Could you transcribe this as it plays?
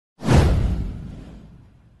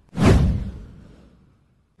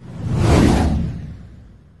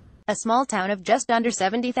A small town of just under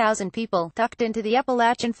 70,000 people, tucked into the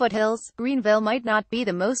Appalachian foothills, Greenville might not be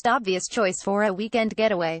the most obvious choice for a weekend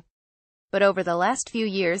getaway. But over the last few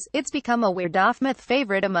years, it's become a weird off-myth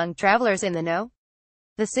favorite among travelers in the know.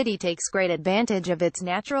 The city takes great advantage of its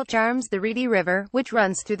natural charms. The Reedy River, which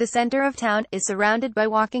runs through the center of town, is surrounded by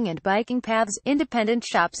walking and biking paths, independent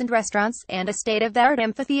shops and restaurants, and a state-of-the-art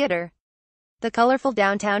amphitheater. The colorful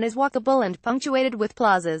downtown is walkable and punctuated with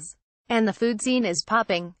plazas. And the food scene is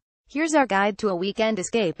popping. Here's our guide to a weekend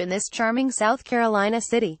escape in this charming South Carolina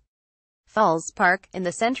city. Falls Park, in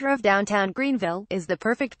the center of downtown Greenville, is the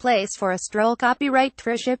perfect place for a stroll. Copyright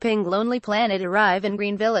Trisha Ping. Lonely Planet. Arrive in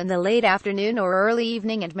Greenville in the late afternoon or early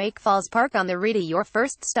evening and make Falls Park on the Reedy your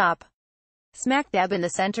first stop. Smack dab in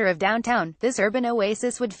the center of downtown, this urban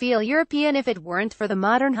oasis would feel European if it weren't for the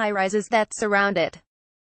modern high-rises that surround it.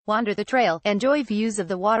 Wander the trail, enjoy views of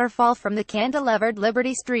the waterfall from the cantilevered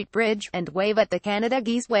Liberty Street Bridge, and wave at the Canada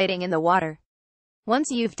geese waiting in the water. Once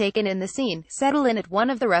you've taken in the scene, settle in at one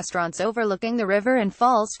of the restaurants overlooking the river and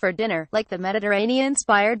falls for dinner, like the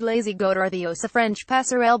Mediterranean-inspired Lazy Goat or the Osa French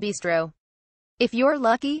Passerelle Bistro. If you're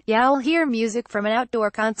lucky, you'll hear music from an outdoor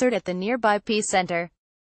concert at the nearby Peace Center.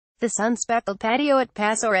 The sun-speckled patio at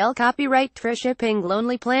Passerelle. Copyright Trisha Ping.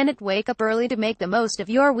 Lonely Planet. Wake up early to make the most of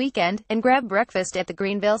your weekend, and grab breakfast at the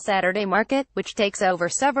Greenville Saturday Market, which takes over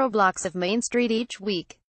several blocks of Main Street each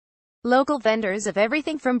week. Local vendors of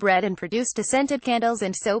everything from bread and produce to scented candles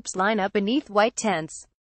and soaps line up beneath white tents.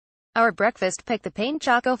 Our breakfast pick the Pain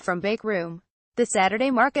Choco from Bake Room. The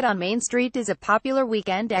Saturday Market on Main Street is a popular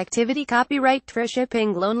weekend activity. Copyright Trisha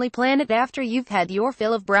Ping. Lonely Planet. After you've had your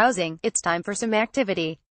fill of browsing, it's time for some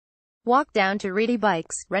activity. Walk down to Reedy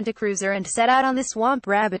Bikes, rent a cruiser and set out on the Swamp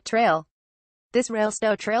Rabbit Trail. This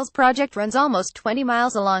Railstow Trails project runs almost 20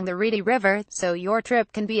 miles along the Reedy River, so your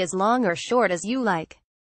trip can be as long or short as you like.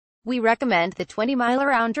 We recommend the 20-mile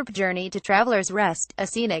round-trip journey to Travelers Rest, a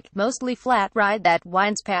scenic, mostly flat ride that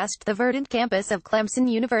winds past the verdant campus of Clemson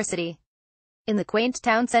University. In the quaint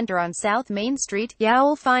town center on South Main Street,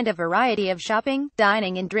 you'll find a variety of shopping,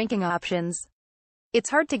 dining and drinking options. It's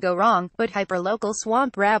hard to go wrong, but hyper-local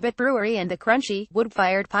Swamp Rabbit Brewery and the crunchy,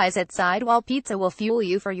 wood-fired pies at Sidewall Pizza will fuel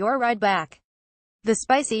you for your ride back. The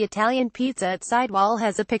spicy Italian pizza at Sidewall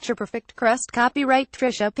has a picture-perfect crust. Copyright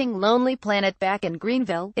Trisha Ping. Lonely Planet. Back in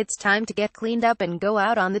Greenville, it's time to get cleaned up and go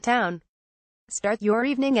out on the town. Start your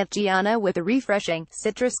evening at Gianna with a refreshing,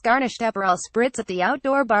 citrus-garnished Aperol spritz at the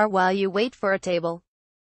outdoor bar while you wait for a table.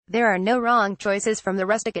 There are no wrong choices from the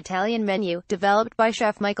rustic Italian menu, developed by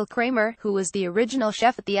Chef Michael Kramer, who was the original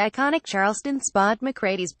chef at the iconic Charleston spot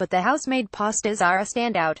McCrady's, but the house-made pastas are a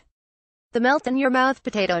standout. The melt-in-your-mouth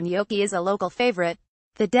potato gnocchi is a local favorite.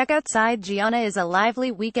 The deck outside Gianna is a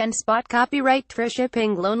lively weekend spot. Copyright Trisha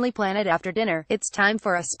Ping. Lonely Planet. After dinner, it's time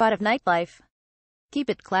for a spot of nightlife. Keep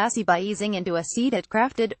it classy by easing into a seat at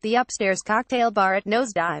Crafted, the upstairs cocktail bar at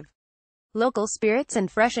Nosedive. Local spirits and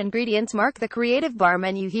fresh ingredients mark the creative bar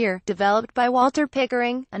menu here, developed by Walter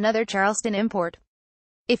Pickering, another Charleston import.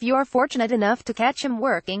 If you're fortunate enough to catch him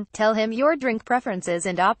working, tell him your drink preferences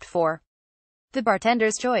and opt for the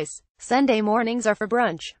bartender's choice. Sunday mornings are for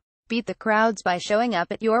brunch. Beat the crowds by showing up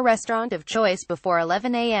at your restaurant of choice before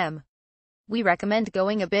 11 a.m. We recommend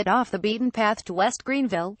going a bit off the beaten path to West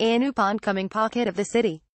Greenville, an up-and-coming pocket of the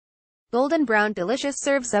city. Golden Brown Delicious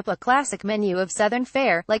serves up a classic menu of Southern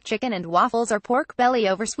fare, like chicken and waffles or pork belly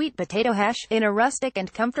over sweet potato hash, in a rustic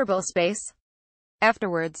and comfortable space.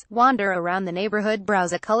 Afterwards, wander around the neighborhood,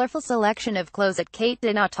 browse a colorful selection of clothes at Kate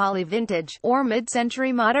de Natale Vintage, or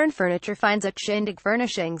mid-century modern furniture finds at Shindig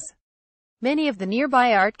Furnishings. Many of the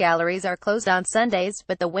nearby art galleries are closed on Sundays,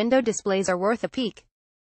 but the window displays are worth a peek.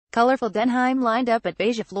 Colorful denim lined up at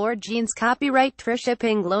Beige Floor Jeans. Copyright Trisha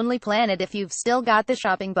Ping. Lonely Planet. If you've still got the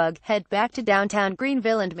shopping bug, head back to downtown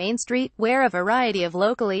Greenville and Main Street, where a variety of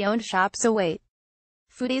locally owned shops await.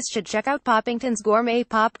 Foodies should check out Poppington's Gourmet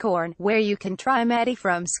Popcorn, where you can try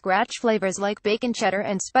Matty-from-scratch flavors like bacon cheddar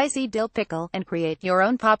and spicy dill pickle, and create your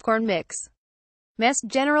own popcorn mix. Mess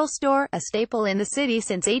General Store, a staple in the city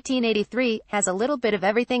since 1883, has a little bit of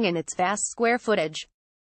everything in its vast square footage.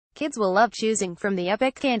 Kids will love choosing from the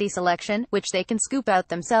epic candy selection, which they can scoop out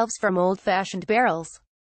themselves from old-fashioned barrels.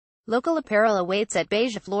 Local apparel awaits at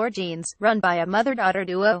Beige Floor Jeans, run by a mother-daughter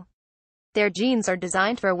duo. Their jeans are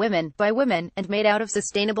designed for women, by women, and made out of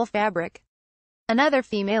sustainable fabric. Another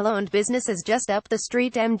female-owned business is just up the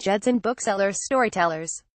street, M. Judson Booksellers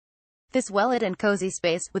Storytellers. This well-lit and cozy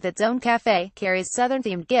space, with its own cafe, carries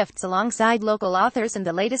Southern-themed gifts alongside local authors and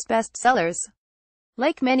the latest bestsellers.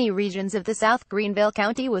 Like many regions of the South, Greenville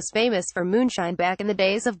County was famous for moonshine back in the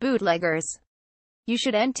days of bootleggers. You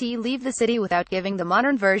should leave the city without giving the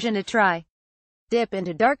modern version a try. Dip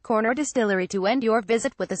into Dark Corner Distillery to end your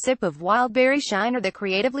visit with a sip of wild berry shine or the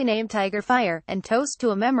creatively named Tiger Fire, and toast to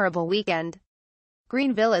a memorable weekend.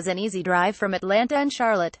 Greenville is an easy drive from Atlanta and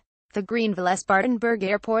Charlotte. The Greenville-Spartanburg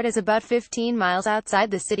Airport is about 15 miles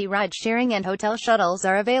outside the city. Ride-sharing and hotel shuttles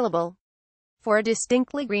are available. For a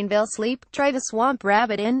distinctly Greenville sleep, try the Swamp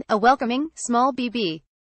Rabbit Inn, a welcoming, small B&B.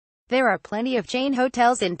 There are plenty of chain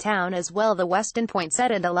hotels in town as well. The Westin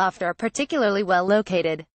Poinsett and Aloft are particularly well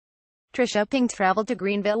located. Trisha Pink traveled to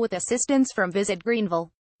Greenville with assistance from Visit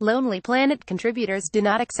Greenville. Lonely Planet contributors do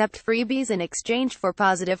not accept freebies in exchange for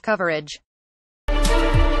positive coverage.